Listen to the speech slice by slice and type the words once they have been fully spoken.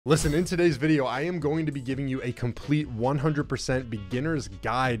Listen, in today's video, I am going to be giving you a complete 100% beginner's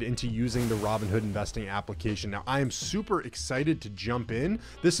guide into using the Robinhood investing application. Now, I am super excited to jump in.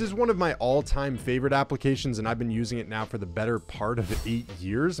 This is one of my all-time favorite applications, and I've been using it now for the better part of 8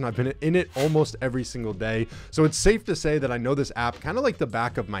 years, and I've been in it almost every single day. So it's safe to say that I know this app kind of like the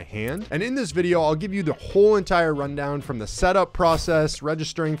back of my hand. And in this video, I'll give you the whole entire rundown from the setup process,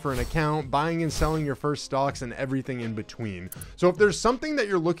 registering for an account, buying and selling your first stocks, and everything in between. So if there's something that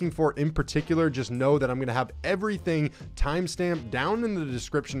you're looking for in particular, just know that I'm going to have everything timestamped down in the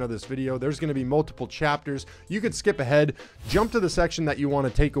description of this video. There's going to be multiple chapters. You could skip ahead, jump to the section that you want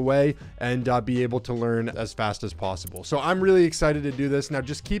to take away, and be able to learn as fast as possible. So I'm really excited to do this. Now,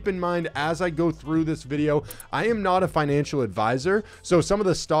 just keep in mind, as I go through this video, I am not a financial advisor. So some of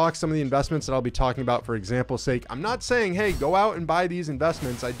the stocks, some of the investments that I'll be talking about, for example's sake, I'm not saying, hey, go out and buy these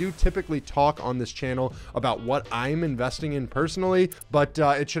investments. I do typically talk on this channel about what I'm investing in personally, but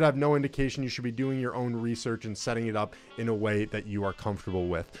it should have no indication. You should be doing your own research and setting it up in a way that you are comfortable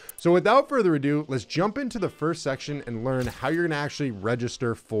with. So without further ado, let's jump into the first section and learn how you're going to actually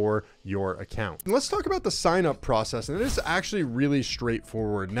register for your account. And let's talk about the sign up process. And it is actually really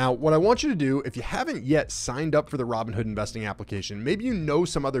straightforward. Now, what I want you to do, if you haven't yet signed up for the Robinhood investing application, maybe you know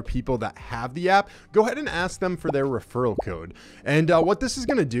some other people that have the app, go ahead and ask them for their referral code. And what this is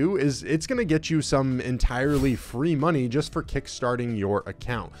going to do is it's going to get you some entirely free money just for kickstarting your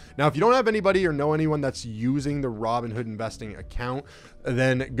account. Now, if you don't have anybody or know anyone that's using the Robinhood investing account,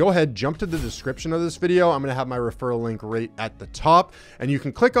 then go ahead, jump to the description of this video. I'm going to have my referral link right at the top, and you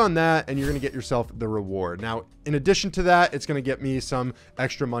can click on that and you're going to get yourself the reward. Now, in addition to that, it's going to get me some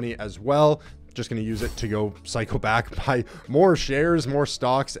extra money as well. Just going to use it to go cycle back, buy more shares, more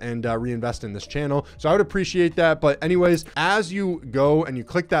stocks, and reinvest in this channel. So I would appreciate that. But anyways, as you go and you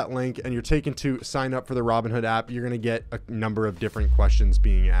click that link and you're taken to sign up for the Robinhood app, you're going to get a number of different questions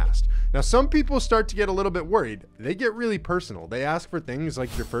being asked. Now, some people start to get a little bit worried. They get really personal. They ask for things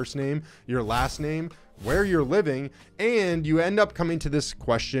like your first name, your last name, where you're living, and you end up coming to this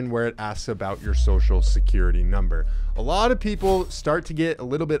question where it asks about your social security number. A lot of people start to get a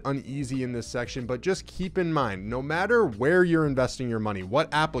little bit uneasy in this section, but just keep in mind, no matter where you're investing your money, what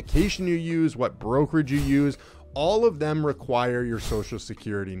application you use, what brokerage you use, all of them require your social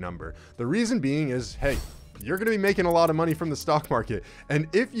security number. The reason being is, hey, you're going to be making a lot of money from the stock market. And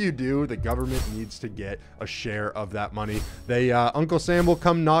if you do, the government needs to get a share of that money. Uncle Sam will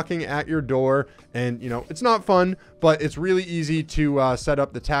come knocking at your door, and it's not fun, but it's really easy to set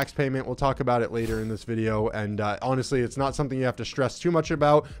up the tax payment. We'll talk about it later in this video. And honestly, it's not something you have to stress too much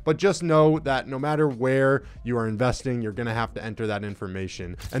about, but just know that no matter where you are investing, you're going to have to enter that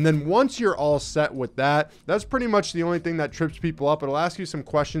information. And then once you're all set with that, that's pretty much the only thing that trips people up. It'll ask you some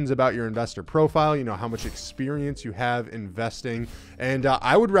questions about your investor profile, how much experience you have investing. And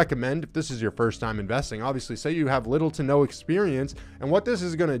I would recommend, if this is your first time investing, obviously say you have little to no experience. And what this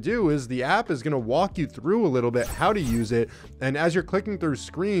is going to do is the app is going to walk you through a little bit how to use it. And as you're clicking through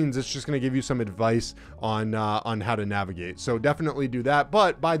screens, it's just going to give you some advice on how to navigate. So definitely do that.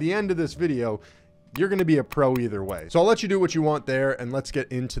 But by the end of this video, you're going to be a pro either way. So I'll let you do what you want there, and let's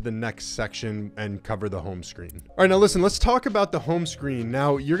get into the next section and cover the home screen. All right, now listen, let's talk about the home screen.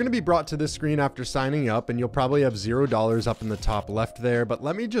 Now, you're going to be brought to this screen after signing up, and you'll probably have $0 up in the top left there, but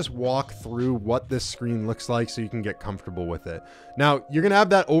let me just walk through what this screen looks like so you can get comfortable with it. Now, you're going to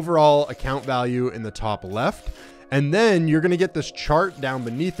have that overall account value in the top left. And then you're going to get this chart down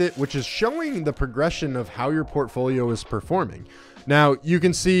beneath it, which is showing the progression of how your portfolio is performing. Now, you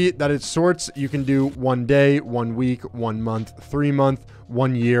can see that it sorts. You can do 1 day, 1 week, 1 month, 3 month,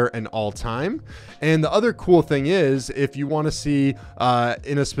 1 year, and all time. And the other cool thing is, if you want to see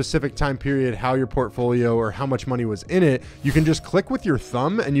in a specific time period how your portfolio or how much money was in it, you can just click with your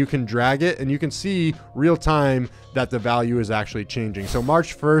thumb and you can drag it, and you can see real time that the value is actually changing. So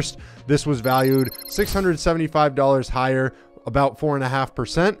March 1st, this was valued $675 higher, about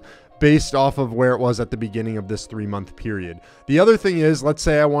 4.5%. based off of where it was at the beginning of this 3-month period. The other thing is, let's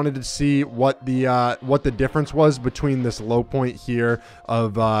say I wanted to see what the difference was between this low point here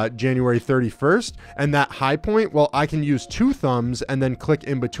of January 31st and that high point. Well, I can use 2 thumbs and then click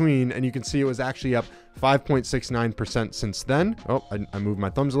in between, and you can see it was actually up 5.69% since then. Oh, I moved my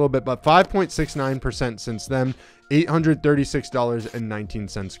thumbs a little bit, but 5.69% since then.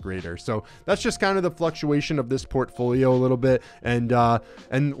 $836.19 greater. So that's just kind of the fluctuation of this portfolio a little bit. And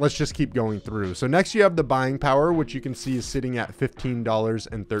let's just keep going through. So next you have the buying power, which you can see is sitting at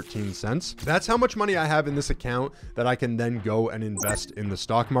 $15.13. That's how much money I have in this account that I can then go and invest in the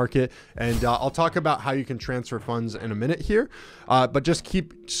stock market. And I'll talk about how you can transfer funds in a minute here. But just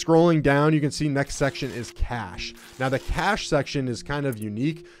keep scrolling down. You can see next section section is cash. Now the cash section is kind of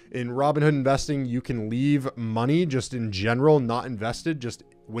unique. In Robinhood investing, you can leave money just in general, not invested, just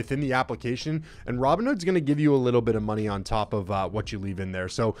within the application, and Robinhood's going to give you a little bit of money on top of what you leave in there.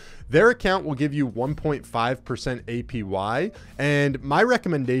 So their account will give you 1.5% APY, and my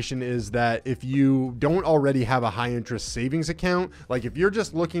recommendation is that if you don't already have a high interest savings account, like if you're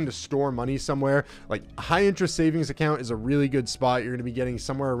just looking to store money somewhere, like a high interest savings account is a really good spot. You're going to be getting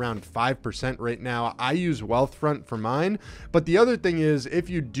somewhere around 5% right now. I use Wealthfront for mine, but the other thing is if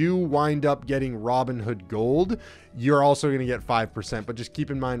you do wind up getting Robinhood Gold, you're also going to get 5%, but just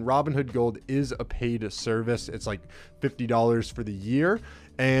keep in mind Robinhood Gold is a paid service. It's like $50 for the year,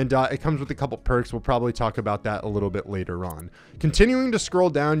 and it comes with a couple perks. We'll probably talk about that a little bit later on. Continuing to scroll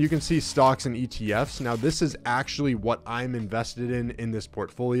down, you can see stocks and ETFs. Now this is actually what I'm invested in this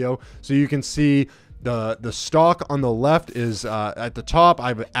portfolio. So you can see the stock on the left is at the top. I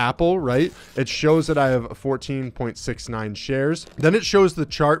have Apple, right? It shows that I have 14.69 shares. Then it shows the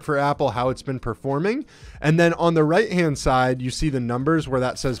chart for Apple, how it's been performing. And then on the right hand side, you see the numbers where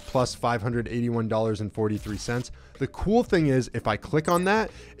that says plus $581.43. The cool thing is if I click on that,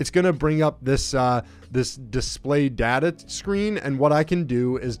 it's going to bring up this this display data screen, and what I can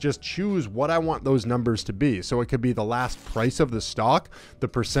do is just choose what I want those numbers to be. So it could be the last price of the stock, the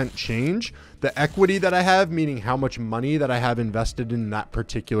percent change, the equity that I have, meaning how much money that I have invested in that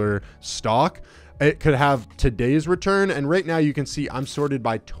particular stock. It could have today's return, and right now you can see I'm sorted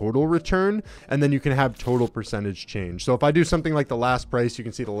by total return, and then you can have total percentage change. So if I do something like the last price, you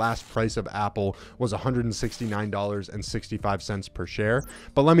can see the last price of Apple was $169.65 per share.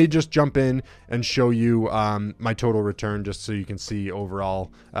 But let me just jump in and show you my total return just so you can see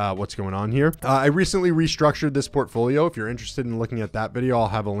overall what's going on here. I recently restructured this portfolio. If you're interested in looking at that video, I'll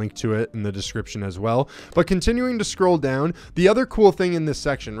have a link to it in the description as well. But continuing to scroll down, the other cool thing in this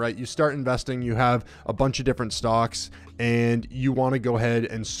section, right? You start investing, you have a bunch of different stocks, and you want to go ahead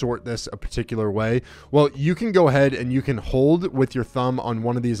and sort this a particular way. Well, you can go ahead and you can hold with your thumb on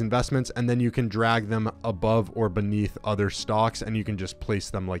one of these investments, and then you can drag them above or beneath other stocks, and you can just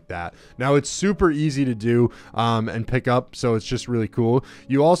place them like that. Now it's super easy to do and pick up, so it's just really cool.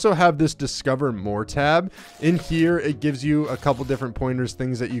 You also have this Discover More tab. In here, it gives you a couple different pointers,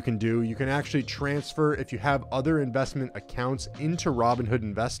 things that you can do. You can actually transfer, if you have other investment accounts, into Robinhood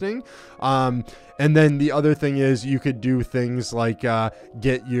investing. And then the other thing is you could do things like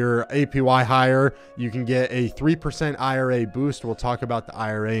get your APY higher. You can get a 3% IRA boost. We'll talk about the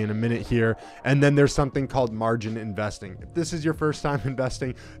IRA in a minute here. And then there's something called margin investing. If this is your first time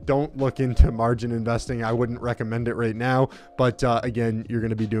investing, don't look into margin investing. I wouldn't recommend it right now. But again, you're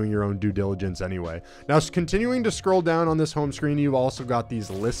going to be doing your own due diligence anyway. Now, continuing to scroll down on this home screen, you've also got these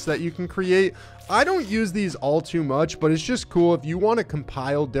lists that you can create. I don't use these all too much, but it's just cool. If you want to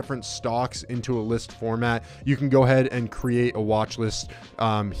compile different stocks into a list format, you can go ahead and create a watch list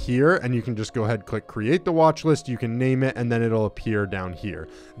here, and you can just go ahead, click create the watch list. You can name it, and then it'll appear down here.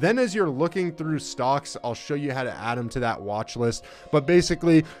 Then as you're looking through stocks, I'll show you how to add them to that watch list. But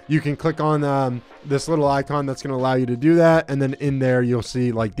basically, you can click on this little icon that's going to allow you to do that. And then in there, you'll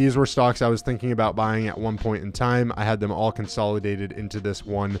see like these were stocks I was thinking about buying at one point in time. I had them all consolidated into this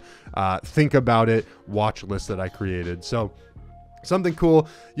one think about it watch list that I created. So something cool.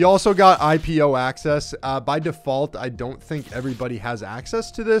 You also got IPO access. By default, I don't think everybody has access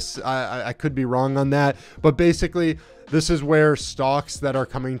to this. I could be wrong on that, but basically this is where stocks that are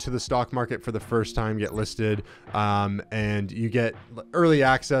coming to the stock market for the first time get listed, and you get early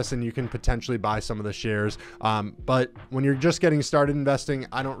access, and you can potentially buy some of the shares. But when you're just getting started investing,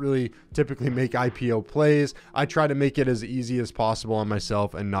 I don't really typically make IPO plays. I try to make it as easy as possible on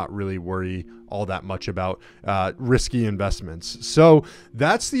myself and not really worry all that much about risky investments. So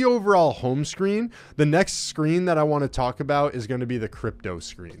that's the overall home screen. The next screen that I want to talk about is going to be the crypto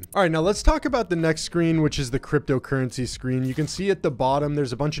screen. All right, now let's talk about the next screen, which is the cryptocurrency screen. You can see at the bottom,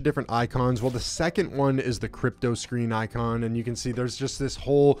 there's a bunch of different icons. Well, the second one is the crypto screen icon. And you can see there's just this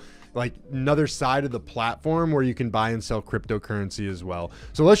whole like another side of the platform where you can buy and sell cryptocurrency as well.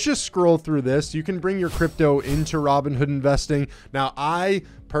 So let's just scroll through this. You can bring your crypto into Robinhood investing. Now, I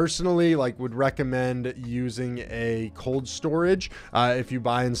personally would recommend using a cold storage if you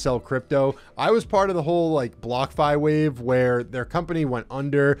buy and sell crypto. I was part of the whole BlockFi wave where their company went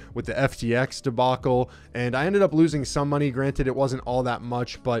under with the FTX debacle, and I ended up losing some money. Granted, it wasn't all that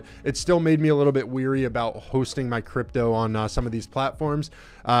much, but it still made me a little bit weary about hosting my crypto on some of these platforms.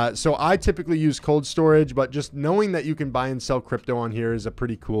 So I typically use cold storage, but just knowing that you can buy and sell crypto on here is a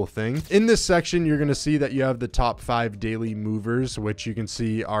pretty cool thing. In this section, you're going to see that you have the top 5 daily movers, which you can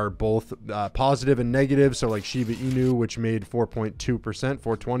see are both positive and negative. So like Shiba Inu, which made 4.2%,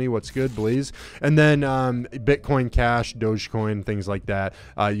 420, what's good, Blaze. And then Bitcoin Cash, Dogecoin, things like that.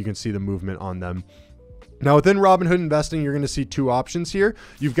 You can see the movement on them. Now within Robinhood investing, you're going to see 2 options here.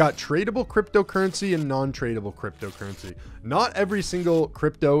 You've got tradable cryptocurrency and non-tradable cryptocurrency. Not every single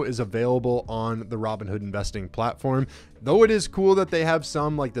crypto is available on the Robinhood investing platform, though it is cool that they have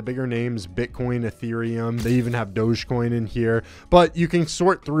some, like the bigger names, Bitcoin, Ethereum. They even have Dogecoin in here, but you can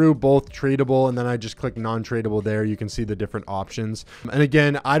sort through both tradable, and then I just click non-tradable there. You can see the different options. And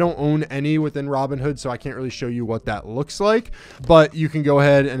again, I don't own any within Robinhood, so I can't really show you what that looks like, but you can go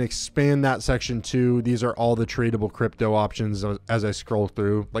ahead and expand that section too. These are all the tradable crypto options as I scroll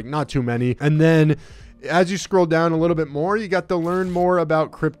through, like not too many. And then as you scroll down a little bit more, you got the learn more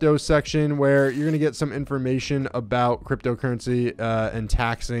about crypto section, where you're going to get some information about cryptocurrency and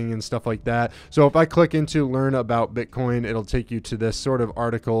taxing and stuff like that. So if I click into learn about Bitcoin, it'll take you to this sort of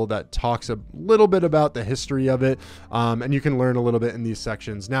article that talks a little bit about the history of it. And you can learn a little bit in these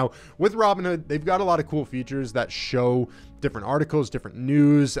sections. Now with Robinhood, they've got a lot of cool features that show different articles, different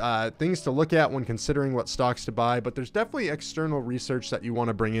news, things to look at when considering what stocks to buy, but there's definitely external research that you want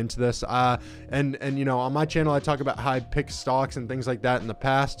to bring into this. And you know, on my channel, I talk about how I pick stocks and things like that in the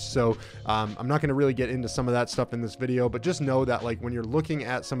past. So I'm not going to really get into some of that stuff in this video, but just know that like when you're looking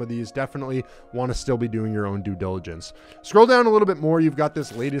at some of these, definitely want to still be doing your own due diligence. Scroll down a little bit more. You've got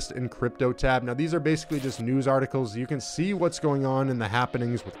this latest in crypto tab. Now these are basically just news articles. You can see what's going on in the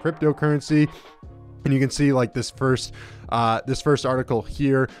happenings with cryptocurrency. And you can see like this first article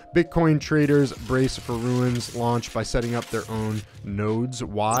here: Bitcoin traders brace for ruins, launch by setting up their own nodes.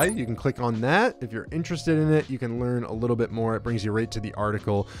 Why? You can click on that. If you're interested in it, you can learn a little bit more. It brings you right to the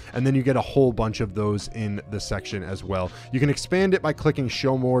article, and then you get a whole bunch of those in the section as well. You can expand it by clicking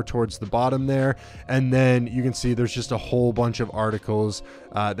show more towards the bottom there, and then you can see there's just a whole bunch of articles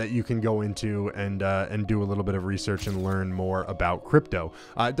that you can go into and do a little bit of research and learn more about crypto.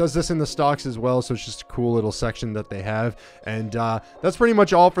 It does this in the stocks as well, so it's just a cool little section that they have. And that's pretty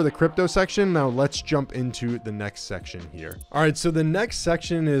much all for the crypto section. Now let's jump into the next section here. All right, so the next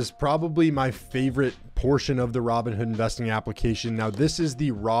section is probably my favorite portion of the Robinhood investing application. Now this is the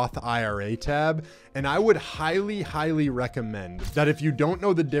Roth IRA tab, and I would highly recommend that if you don't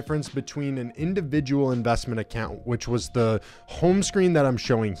know the difference between an individual investment account, which was the home screen that I'm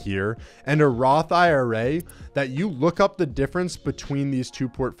showing here, and a Roth IRA, that you look up the difference between these 2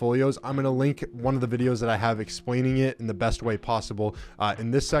 portfolios. I'm going to link one of the videos that I have explaining it in the best way possible in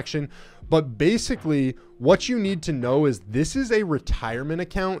this section. But basically, what you need to know is this is a retirement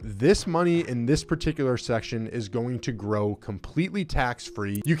account. This money in this particular section is going to grow completely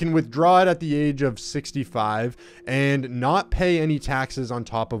tax-free. You can withdraw it at the age of 65 and not pay any taxes on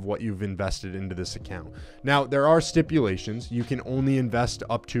top of what you've invested into this account. Now, there are stipulations. You can only invest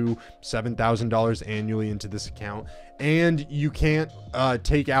up to $7,000 annually into this account, and you can't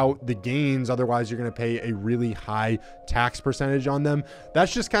take out the gains. Otherwise, you're going to pay a really high tax percentage on them.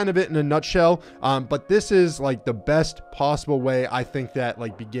 That's just kind of it in a nutshell. But this is like the best possible way I think that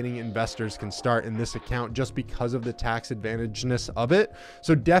like beginning investors can start in this account, just because of the tax advantageness of it.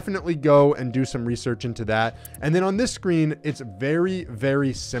 So definitely go and do some research into that. And then on this screen, it's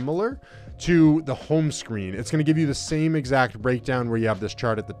very similar to the home screen. It's going to give you the same exact breakdown where you have this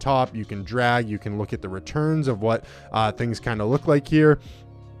chart at the top. You can drag, you can look at the returns of what things kind of look like here.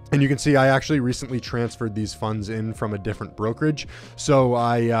 And you can see I actually recently transferred these funds in from a different brokerage. So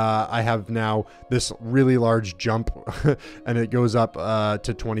I have now this really large jump and it goes up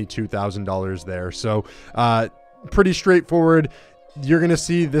to $22,000 there. So pretty straightforward. You're going to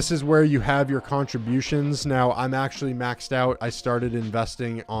see this is where you have your contributions. Now I'm actually maxed out. I started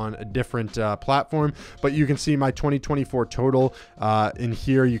investing on a different platform, but you can see my 2024 total in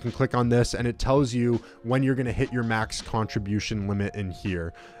here. You can click on this and it tells you when you're going to hit your max contribution limit in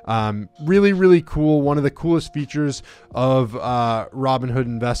here. Really cool. One of the coolest features of Robinhood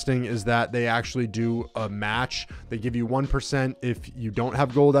investing is that they actually do a match. They give you 1% if you don't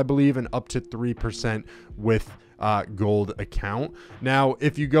have gold, I believe, and up to 3% with gold account. Now,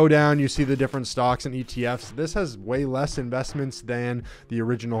 if you go down, you see the different stocks and ETFs. This has way less investments than the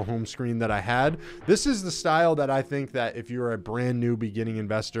original home screen that I had. This is the style that I think that if you're a brand new beginning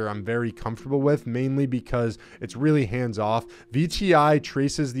investor, I'm very comfortable with, mainly because it's really hands-off. VTI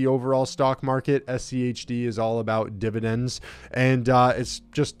traces the overall stock market. SCHD is all about dividends. And it's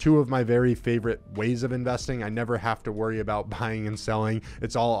just 2 of my very favorite ways of investing. I never have to worry about buying and selling.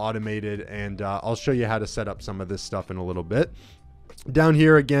 It's all automated, and I'll show you how to set up some of this stuff in a little bit. Down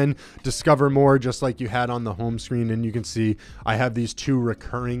here again, discover more, just like you had on the home screen, and you can see I have these 2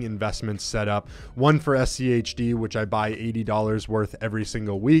 recurring investments set up, one for SCHD, which I buy $80 worth every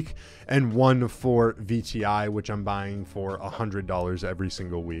single week, and one for VTI, which I'm buying for $100 every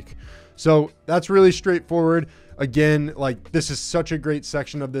single week. So that's really straightforward. Again, like, this is such a great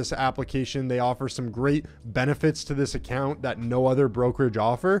section of this application. They offer some great benefits to this account that no other brokerage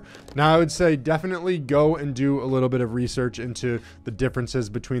offer. Now, I would say definitely go and do a little bit of research into the differences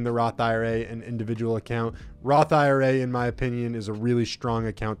between the Roth IRA and individual account. Roth IRA, in my opinion, is a really strong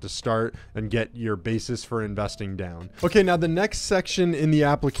account to start and get your basis for investing down. Okay, now the next section in the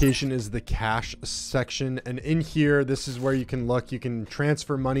application is the cash section. And in here, this is where you can look. You can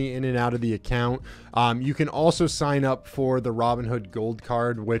transfer money in and out of the account. You can also sign up for the Robinhood Gold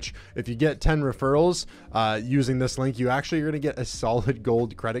Card, which if you get 10 referrals using this link, you actually are going to get a solid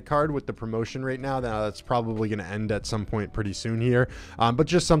gold credit card with the promotion right now. Now that's probably going to end at some point pretty soon here, but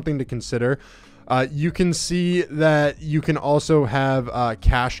just something to consider. You can see that you can also have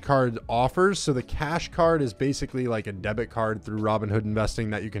cash card offers. So the cash card is basically like a debit card through Robinhood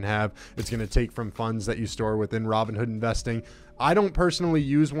Investing that you can have. It's going to take from funds that you store within Robinhood Investing. I don't personally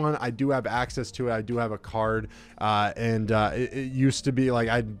use one. I do have access to it. I do have a card, and it used to be like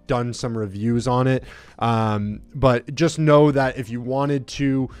I'd done some reviews on it. But just know that if you wanted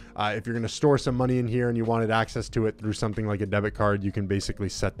to, if you're going to store some money in here and you wanted access to it through something like a debit card, you can basically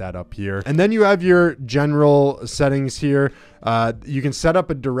set that up here. And then you have your general settings here. You can set up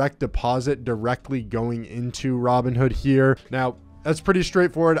a direct deposit directly going into Robinhood here. Now, that's pretty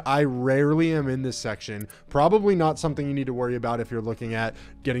straightforward. I rarely am in this section. Probably not something you need to worry about if you're looking at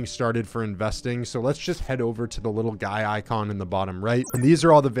getting started for investing. So let's just head over to the little guy icon in the bottom right. And these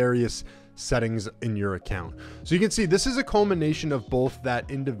are all the various settings in your account. So you can see this is a culmination of both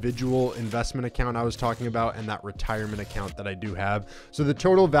that individual investment account I was talking about and that retirement account that I do have. So the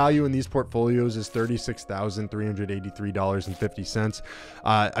total value in these portfolios is $36,383.50.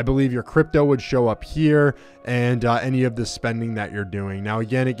 I believe your crypto would show up here, and any of the spending that you're doing. Now,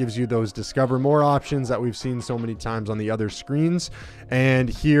 again, it gives you those discover more options that we've seen so many times on the other screens. And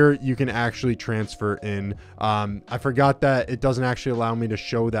here you can actually transfer in. I forgot that it doesn't actually allow me to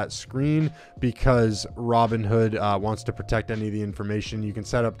show that screen because Robinhood wants to protect any of the information. You can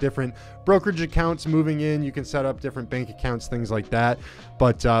set up different brokerage accounts moving in. You can set up different bank accounts, things like that.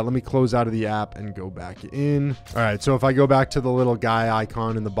 But let me close out of the app and go back in. All right, so if I go back to the little guy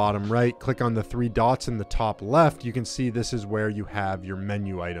icon in the bottom right, click on the 3 dots in the top left, you can see this is where you have your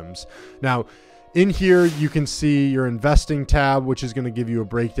menu items. Now, in here, you can see your investing tab, which is going to give you a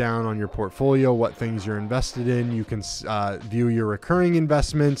breakdown on your portfolio, what things you're invested in. You can view your recurring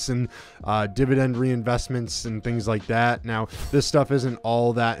investments and dividend reinvestments and things like that. Now, this stuff isn't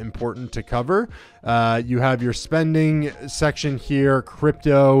all that important to cover. You have your spending section here,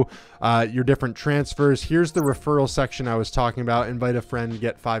 crypto, your different transfers. Here's the referral section I was talking about. Invite a friend,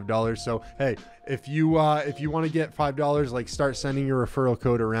 get $5. So, hey, if you want to get $5, like, start sending your referral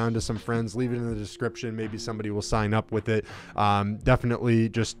code around to some friends, leave it in the description. Maybe somebody will sign up with it. Definitely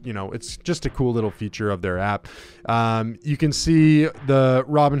just, it's just a cool little feature of their app. You can see the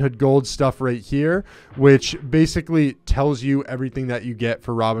Robinhood Gold stuff right here, which basically tells you everything that you get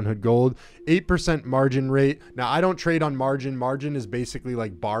for Robinhood Gold. 8% margin rate. Now, I don't trade on margin. Margin is basically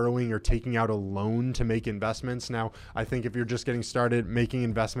like borrowing or taking out a loan to make investments. Now, I think if you're just getting started, making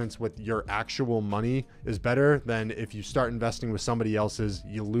investments with your actual money is better than if you start investing with somebody else's,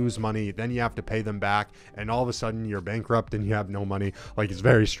 you lose money, then you have to pay them back, and all of a sudden you're bankrupt and you have no money. Like, it's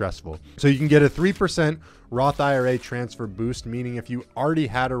very stressful. So you can get a 3% Roth IRA transfer boost, meaning if you already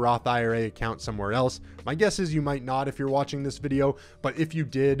had a Roth IRA account somewhere else, my guess is you might not if you're watching this video, but if you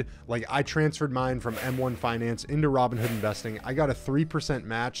did, like, I transferred mine from M1 Finance into Robinhood Investing. I got a 3%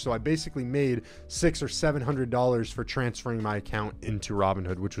 match, so I basically made $600 or $700 for transferring my account into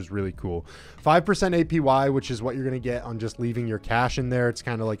Robinhood, which was really cool. 5% APY, which is what you're going to get on just leaving your cash in there. It's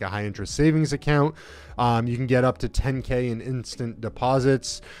kind of like a high interest savings account. You can get up to 10K in instant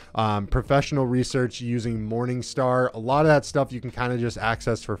deposits, professional research using Morningstar. A lot of that stuff you can kind of just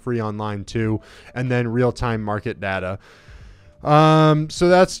access for free online too. And then real-time market data. So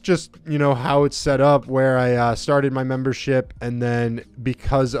that's just, how it's set up, where I started my membership. And then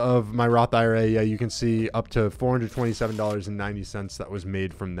because of my Roth IRA, yeah, you can see up to $427.90 that was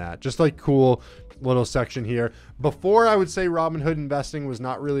made from that. Just like cool little section here. Before, I would say Robinhood Investing was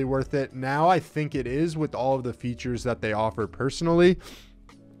not really worth it. Now I think it is, with all of the features that they offer personally.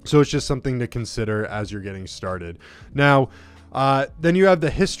 So it's just something to consider as you're getting started. Now, Then you have the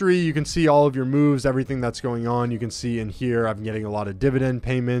history. You can see all of your moves, everything that's going on. You can see in here, I'm getting a lot of dividend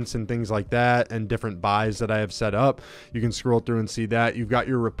payments and things like that, and different buys that I have set up. You can scroll through and see that. You've got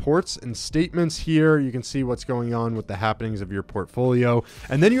your reports and statements here. You can see what's going on with the happenings of your portfolio.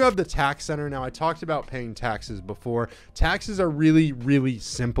 And then you have the tax center. Now, I talked about paying taxes before. Taxes are really, really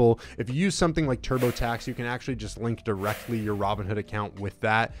simple. If you use something like TurboTax, you can actually just link directly your Robinhood account with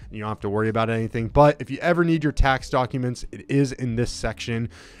that. You don't have to worry about anything. But if you ever need your tax documents, it is in this section.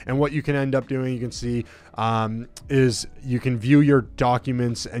 And what you can end up doing, you can see, is you can view your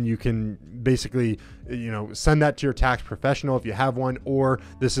documents, and you can basically, send that to your tax professional if you have one, or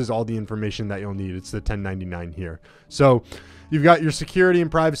this is all the information that you'll need. It's the 1099 here. So you've got your security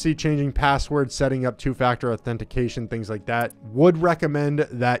and privacy, changing passwords, setting up two-factor authentication, things like that. Would recommend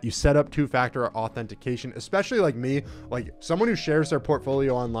that you set up two-factor authentication, especially like me, like someone who shares their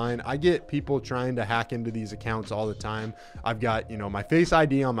portfolio online. I get people trying to hack into these accounts all the time. I've got, my Face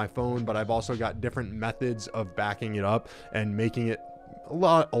ID on my phone, but I've also got different methods of backing it up and making it a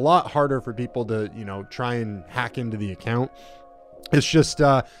lot harder for people to, try and hack into the account. It's just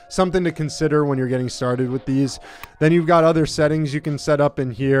something to consider when you're getting started with these. Then you've got other settings you can set up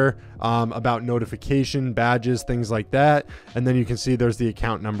in here about notification, badges, things like that. And then you can see there's the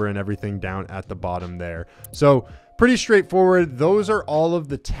account number and everything down at the bottom there. So pretty straightforward. Those are all of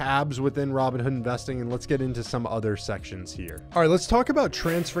the tabs within Robinhood Investing, and let's get into some other sections here. All right, let's talk about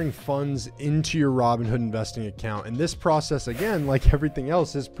transferring funds into your Robinhood Investing account. And this process, again, like everything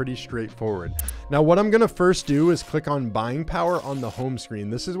else, is pretty straightforward. Now, what I'm gonna first do is click on buying power on the home screen.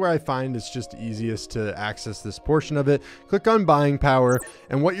 This is where I find it's just easiest to access this portion of it. Click on buying power,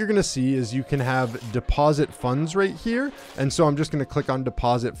 and what you're gonna see is you can have deposit funds right here. And so I'm just gonna click on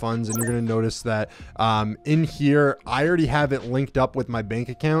deposit funds, and you're gonna notice that in here, I already have it linked up with my bank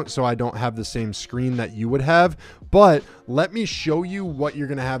account, so I don't have the same screen that you would have. But let me show you what you're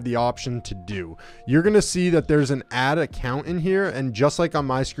going to have the option to do. You're going to see that there's an add account in here, and just like on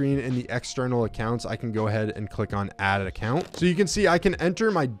my screen in the external accounts, I can go ahead and click on add account. So you can see I can enter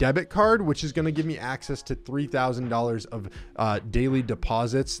my debit card, which is going to give me access to $3,000 of daily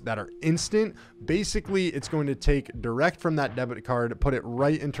deposits that are instant. Basically, it's going to take direct from that debit card, put it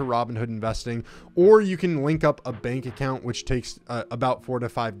right into Robinhood Investing, or you can link up a bank account, which takes about 4 to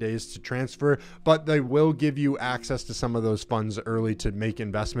 5 days to transfer, but they will give you access to some of those funds early to make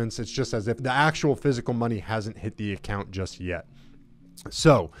investments. It's just as if the actual physical money hasn't hit the account just yet.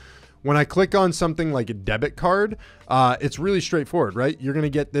 So when I click on something like a debit card, it's really straightforward, right? You're going to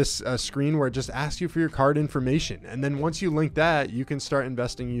get this screen where it just asks you for your card information. And then once you link that, you can start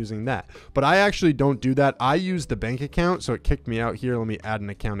investing using that. But I actually don't do that. I use the bank account. So it kicked me out here. Let me add an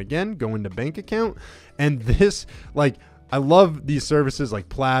account again, go into bank account. And this, I love these services like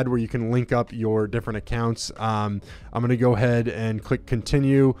Plaid where you can link up your different accounts. I'm going to go ahead and click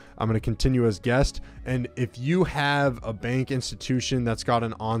continue. I'm going to continue as guest. And if you have a bank institution that's got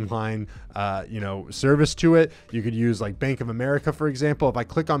an online, service to it, you could use like Bank of America, for example. If I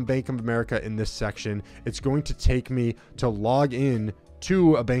click on Bank of America in this section, it's going to take me to log in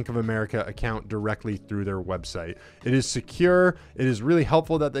to a Bank of America account directly through their website. It is secure. It is really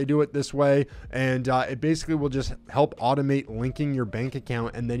helpful that they do it this way. And it basically will just help automate linking your bank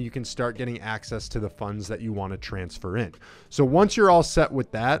account, and then you can start getting access to the funds that you want to transfer in. So once you're all set with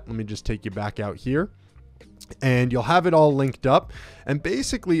that, let me just take you back out here. And you'll have it all linked up. And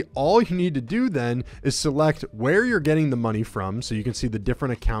basically all you need to do then is select where you're getting the money from. So you can see the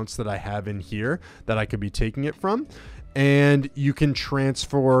different accounts that I have in here that I could be taking it from. And you can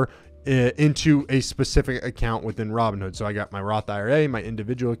transfer into a specific account within Robinhood. So I got my Roth IRA, my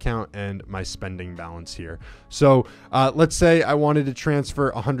individual account, and my spending balance here. So let's say I wanted to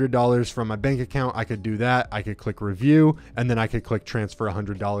transfer $100 from my bank account. I could do that. I could click review, and then I could click transfer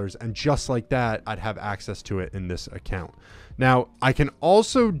 $100. And just like that, I'd have access to it in this account. Now, I can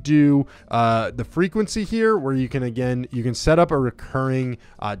also do the frequency here where you can set up a recurring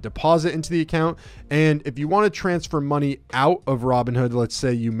deposit into the account. And if you want to transfer money out of Robinhood, let's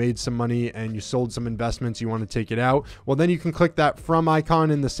say you made some money and you sold some investments, you want to take it out. Well, then you can click that from icon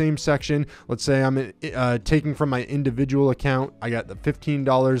in the same section. Let's say I'm taking from my individual account. I got the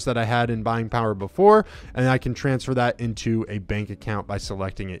 $15 that I had in buying power before, and I can transfer that into a bank account by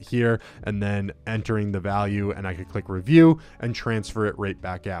selecting it here and then entering the value, and I could click review and transfer it right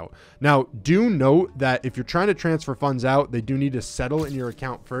back out. Now, do note that if you're trying to transfer funds out, they do need to settle in your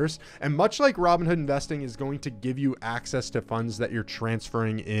account first. And much like Robinhood Investing is going to give you access to funds that you're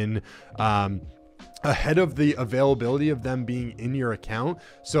transferring in ahead of the availability of them being in your account.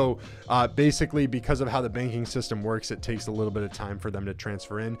 So basically, because of how the banking system works, it takes a little bit of time for them to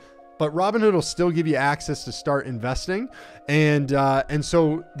transfer in. but Robinhood will still give you access to start investing. And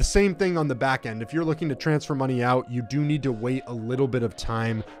so the same thing on the back end. If you're looking to transfer money out, you do need to wait a little bit of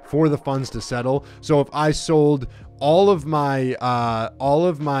time for the funds to settle. So if I sold all of my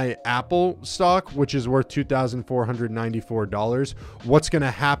Apple stock, which is worth $2,494, what's going to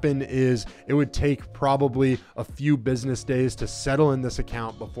happen is it would take probably a few business days to settle in this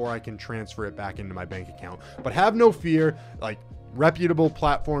account before I can transfer it back into my bank account. But have no fear, like, reputable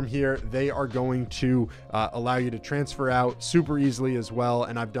platform here. They are going to allow you to transfer out super easily as well.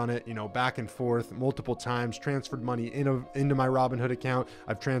 And I've done it, you know, back and forth multiple times, transferred money into my Robinhood account.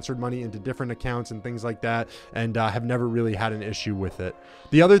 I've transferred money into different accounts and things like that, and have never really had an issue with it.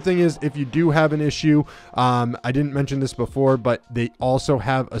 The other thing is, if you do have an issue, I didn't mention this before, but they also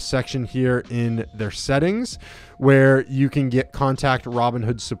have a section here in their settings where you can get contact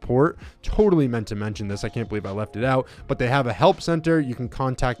Robinhood support. Totally meant to mention this. I can't believe I left it out, but they have a help center. You can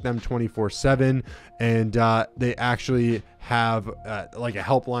contact them 24/7, and they actually have like a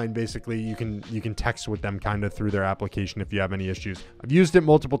helpline. Basically, you can text with them kind of through their application if you have any issues. I've used it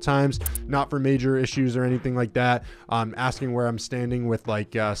multiple times, not for major issues or anything like that. Asking where I'm standing with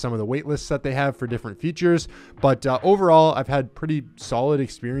like some of the wait lists that they have for different features, but overall, I've had pretty solid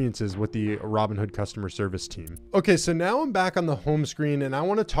experiences with the Robinhood customer service team. Okay, so now I'm back on the home screen, and I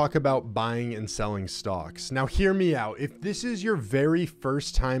want to talk about buying and selling stocks. Now, hear me out. If this is your very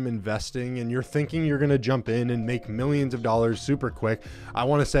first time investing and you're thinking you're going to jump in and make millions of dollars super quick, I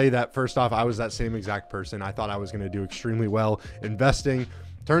want to say that first off, I was that same exact person. I thought I was going to do extremely well investing.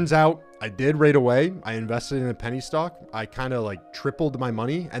 Turns out I did right away. I invested in a penny stock. I kind of like tripled my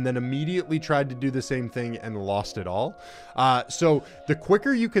money and then immediately tried to do the same thing and lost it all. So the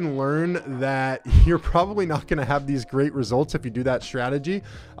quicker you can learn that you're probably not going to have these great results if you do that strategy,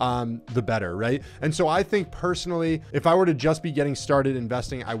 the better, right? And so I think personally, if I were to just be getting started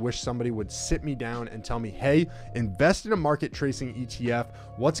investing, I wish somebody would sit me down and tell me, hey, invest in a market tracing ETF.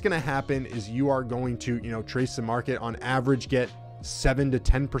 What's going to happen is you are going to, you know, trace the market, on average, get 7 to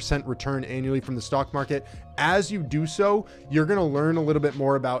 10% return annually from the stock market. As you do so, you're going to learn a little bit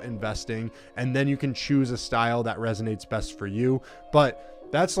more about investing, and then you can choose a style that resonates best for you. But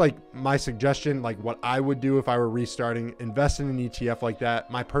that's like my suggestion, like what I would do if I were restarting. Invest in an ETF like that.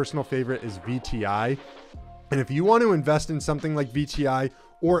 My personal favorite is VTI. And if you want to invest in something like VTI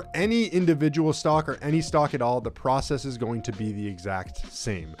or any individual stock or any stock at all, the process is going to be the exact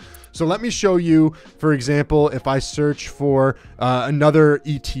same. So let me show you, for example, if I search for another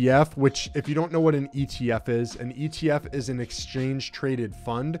ETF, which if you don't know what an ETF is an exchange traded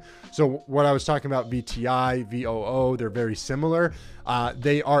fund. So what I was talking about, VTI, VOO, they're very similar.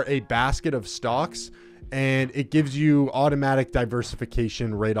 They are a basket of stocks, and it gives you automatic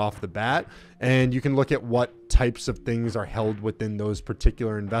diversification right off the bat. And you can look at what types of things are held within those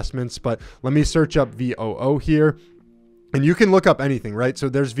particular investments. But let me search up VOO here. And you can look up anything, right? So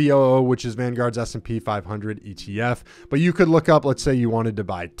there's VOO, which is Vanguard's S&P 500 ETF. But you could look up, let's say you wanted to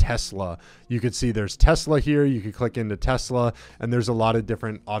buy Tesla. You could see there's Tesla here. You could click into Tesla, and there's a lot of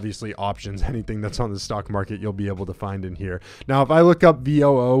different, obviously, options. Anything that's on the stock market, you'll be able to find in here. Now, if I look up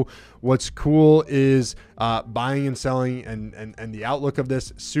VOO, what's cool is buying and selling and the outlook of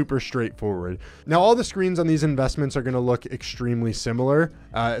this, super straightforward. Now, all the screens on these investments are going to look extremely similar,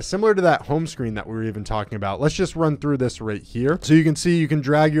 similar to that home screen that we were even talking about. Let's just run through this right here. So you can see, you can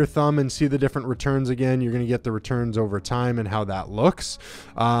drag your thumb and see the different returns again. You're going to get the returns over time and how that looks.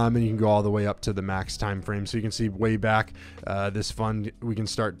 And you can go all the way up to the max time frame. So you can see way back, this fund, we can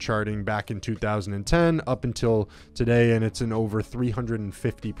start charting back in 2010 up until today, and it's an over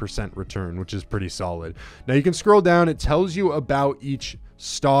 350% return, which is pretty solid. Now you can scroll down. It tells you about each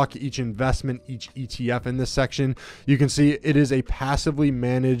stock, each investment, each ETF in this section. You can see it is a passively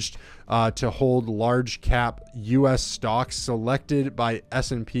managed to hold large cap US stocks selected by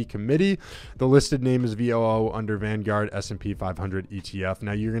S&P committee. The listed name is VOO under Vanguard S&P 500 ETF.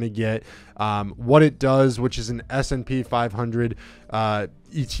 Now you're going to get what it does, which is an S&P 500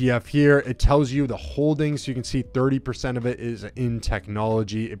 ETF here. It tells you the holdings. So you can see 30% of it is in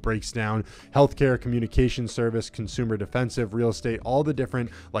technology. It breaks down healthcare, communication service, consumer defensive, real estate, all the different,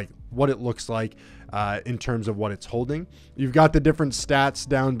 like what it looks like in terms of what it's holding. You've got the different stats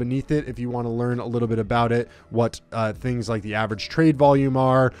down beneath it if you want to learn a little bit about it, what things like the average trade volume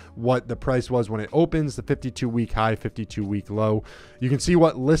are, what the price was when it opens, the 52-week high, 52-week low. You can see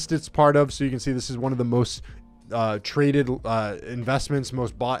what list it's part of. So you can see this is one of the most traded investments,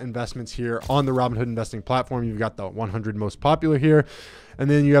 most bought investments here on the Robinhood investing platform. You've got the 100 most popular here. And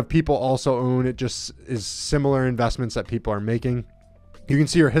then you have people also own. It just is similar investments that people are making. You can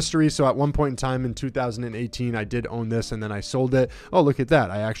see your history. So at one point in time in 2018, I did own this and then I sold it. Oh, look at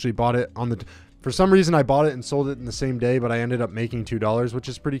that. I actually bought it on the... For some reason, I bought it and sold it in the same day, but I ended up making $2, which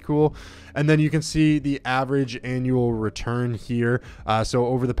is pretty cool. And then you can see the average annual return here. So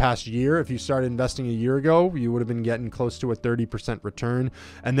over the past year, if you started investing a year ago, you would have been getting close to a 30% return.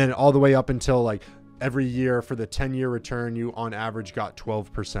 And then all the way up until like every year for the 10-year return, you on average got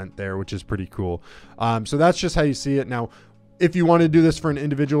 12% there, which is pretty cool. So that's just how you see it. Now, if you want to do this for an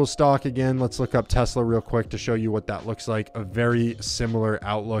individual stock, again, let's look up Tesla real quick to show you what that looks like. A very similar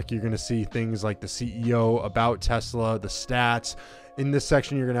outlook. You're going to see things like the CEO, about Tesla, the stats. In this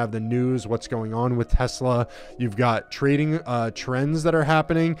section, you're going to have the news, what's going on with Tesla. You've got trading trends that are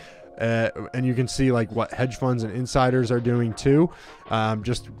happening. And you can see like what hedge funds and insiders are doing too.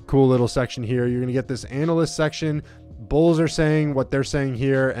 Just cool little section here. You're going to get this analyst section. Bulls are saying what they're saying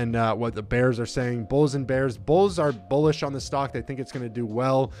here, and what the bears are saying. Bulls and bears. Bulls are bullish on the stock. They think it's going to do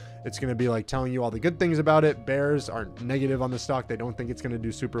well. It's going to be like telling you all the good things about it. Bears are negative on the stock. They don't think it's going to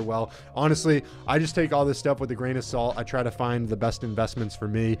do super well. Honestly, I just take all this stuff with a grain of salt. I try to find the best investments for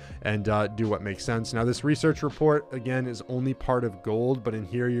me and do what makes sense. Now, this research report, again, is only part of gold, but in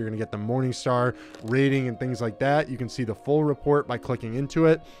here, you're going to get the Morningstar rating and things like that. You can see the full report by clicking into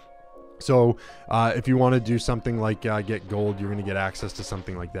it. So if you want to do something like get gold, you're going to get access to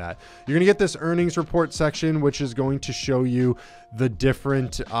something like that. You're going to get this earnings report section, which is going to show you the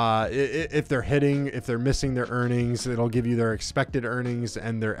different, if they're hitting, if they're missing their earnings. It'll give you their expected earnings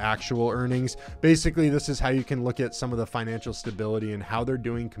and their actual earnings. Basically, this is how you can look at some of the financial stability and how they're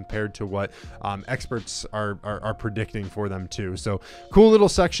doing compared to what experts are predicting for them too. So cool little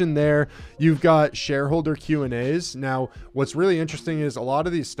section there. You've got shareholder Q&As. Now, what's really interesting is a lot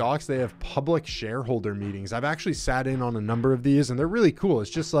of these stocks, they have public shareholder meetings. I've actually sat in on a number of these and they're really cool. It's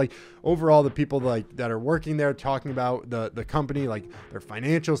just like overall the people like that are working there talking about the company, like their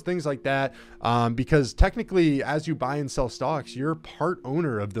financials, things like that. Because technically, as you buy and sell stocks, you're part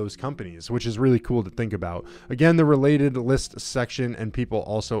owner of those companies, which is really cool to think about. Again, the related list section, and people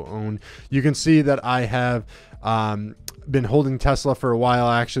also own. You can see that I have been holding Tesla for a while.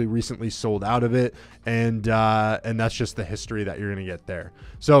 I actually recently sold out of it, and that's just the history that you're going to get there.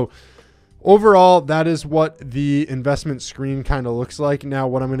 So overall, that is what the investment screen kind of looks like. Now,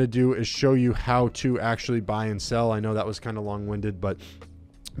 what I'm going to do is show you how to actually buy and sell. I know that was kind of long-winded, but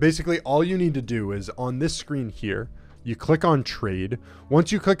basically all you need to do is on this screen here, you click on trade.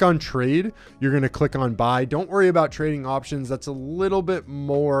 Once you click on trade, you're going to click on buy. Don't worry about trading options. That's a little bit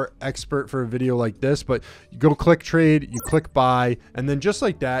more expert for a video like this, but you go click trade, you click buy, and then just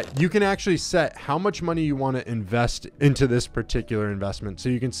like that, you can actually set how much money you want to invest into this particular investment. So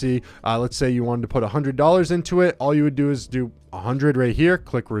you can see, let's say you wanted to put $100 into it. All you would do is do 100 right here,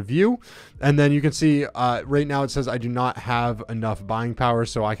 click review. And then you can see right now it says I do not have enough buying power,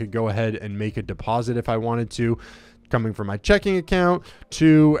 so I could go ahead and make a deposit if I wanted to, coming from my checking account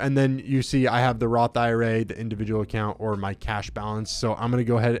to, and then you see I have the Roth IRA, the individual account, or my cash balance. So I'm going to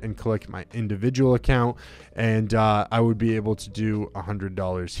go ahead and click my individual account, and I would be able to do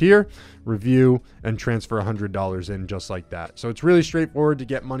 $100 here, review, and transfer $100 in just like that. So it's really straightforward to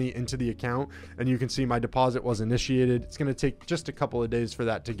get money into the account, and you can see my deposit was initiated. It's going to take just a couple of days for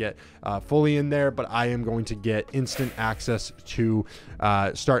that to get fully in there, but I am going to get instant access to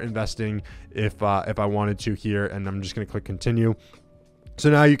start investing if I wanted to here, and I'm just going to click continue. So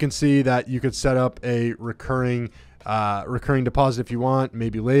now you can see that you could set up a recurring deposit if you want,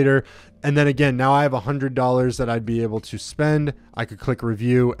 maybe later. And then again, now I have $100 that I'd be able to spend. I could click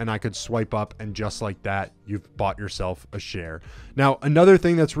review and I could swipe up, and just like that, you've bought yourself a share. Now, another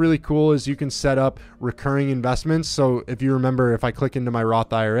thing that's really cool is you can set up recurring investments. So if you remember, if I click into my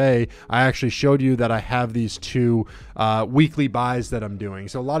Roth IRA, I actually showed you that I have these two weekly buys that I'm doing.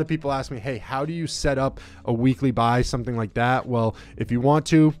 So a lot of people ask me, hey, how do you set up a weekly buy, something like that? Well, if you want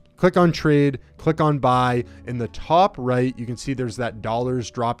to, click on trade, click on buy. In the top right, you can see there's that dollars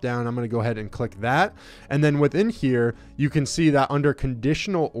drop down. I'm going to go ahead and click that. And then within here, you can see that under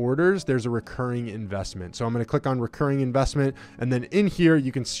conditional orders, there's a recurring investment. So I'm going to click on recurring investment. And then in here,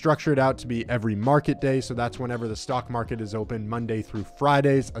 you can structure it out to be every market day. So that's whenever the stock market is open, Monday through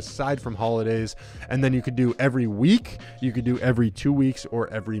Fridays, aside from holidays. And then you could do every week, you could do every 2 weeks,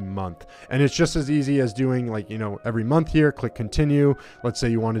 or every month. And it's just as easy as doing like, every month here, click continue. Let's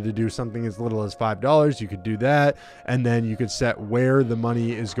say you wanted to do something as little as $5, you could do that, and then you could set where the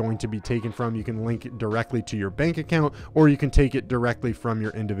money is going to be taken from. You can link it directly to your bank account, or you can take it directly from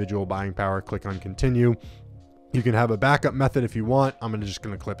your individual buying power. Click on continue. You can have a backup method if you want. I'm just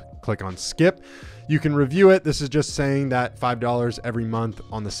going to click on skip. You can review it. This is just saying that $5 every month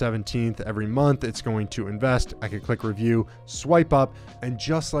on the 17th every month it's going to invest. I could click review, swipe up, and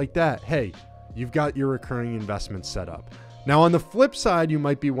just like that, hey, you've got your recurring investments set up. Now, on the flip side, you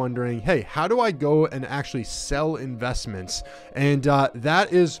might be wondering, hey, how do I go and actually sell investments? And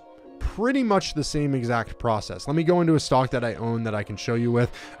that is pretty much the same exact process. Let me go into a stock that I own that I can show you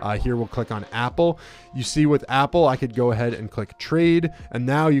with. Here we'll click on Apple. You see with Apple, I could go ahead and click trade. And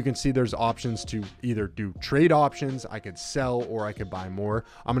now you can see there's options to either do trade options, I could sell, or I could buy more.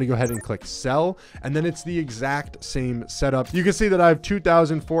 I'm going to go ahead and click sell. And then it's the exact same setup. You can see that I have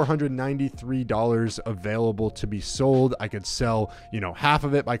 $2,493 available to be sold. I could sell, half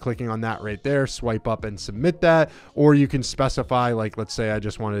of it by clicking on that right there, swipe up and submit that. Or you can specify, like, let's say I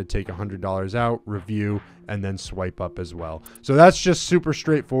just wanted to take $100 out, review, and then swipe up as well. So that's just super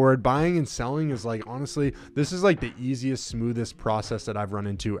straightforward. Buying and selling is like, honestly, this is like the easiest, smoothest process that I've run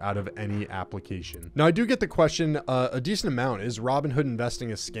into out of any application. Now, I do get the question a decent amount, is Robinhood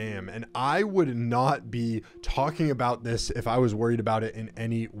investing a scam? And I would not be talking about this if I was worried about it in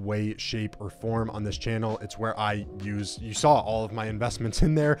any way, shape, or form on this channel. It's where you saw all of my investments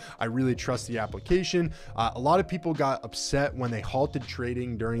in there. I really trust the application. A lot of people got upset when they halted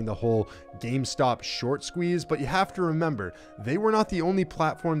trading during the whole GameStop short squeeze, but you have to remember, they were not the only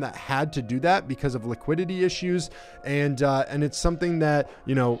platform that had to do that because of liquidity issues. And it's something that,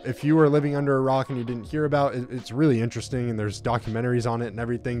 if you were living under a rock and you didn't hear about, it's really interesting, and there's documentaries on it and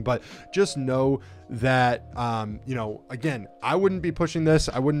everything. But just know that, again, I wouldn't be pushing this.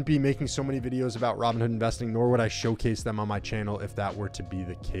 I wouldn't be making so many videos about Robinhood investing, nor would I showcase them on my channel if that were to be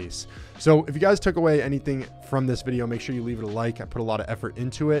the case. So if you guys took away anything from this video, make sure you leave it a like. I put a lot of effort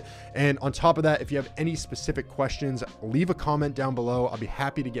into it. And on top of that, if you have any specific questions, leave a comment down below. I'll be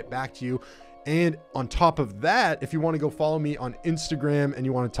happy to get back to you. And on top of that, if you want to go follow me on Instagram and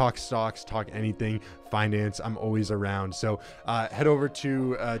you want to talk stocks, talk anything finance, I'm always around. So head over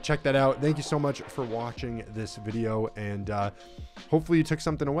to check that out. Thank you so much for watching this video, and hopefully you took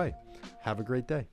something away. Have a great day.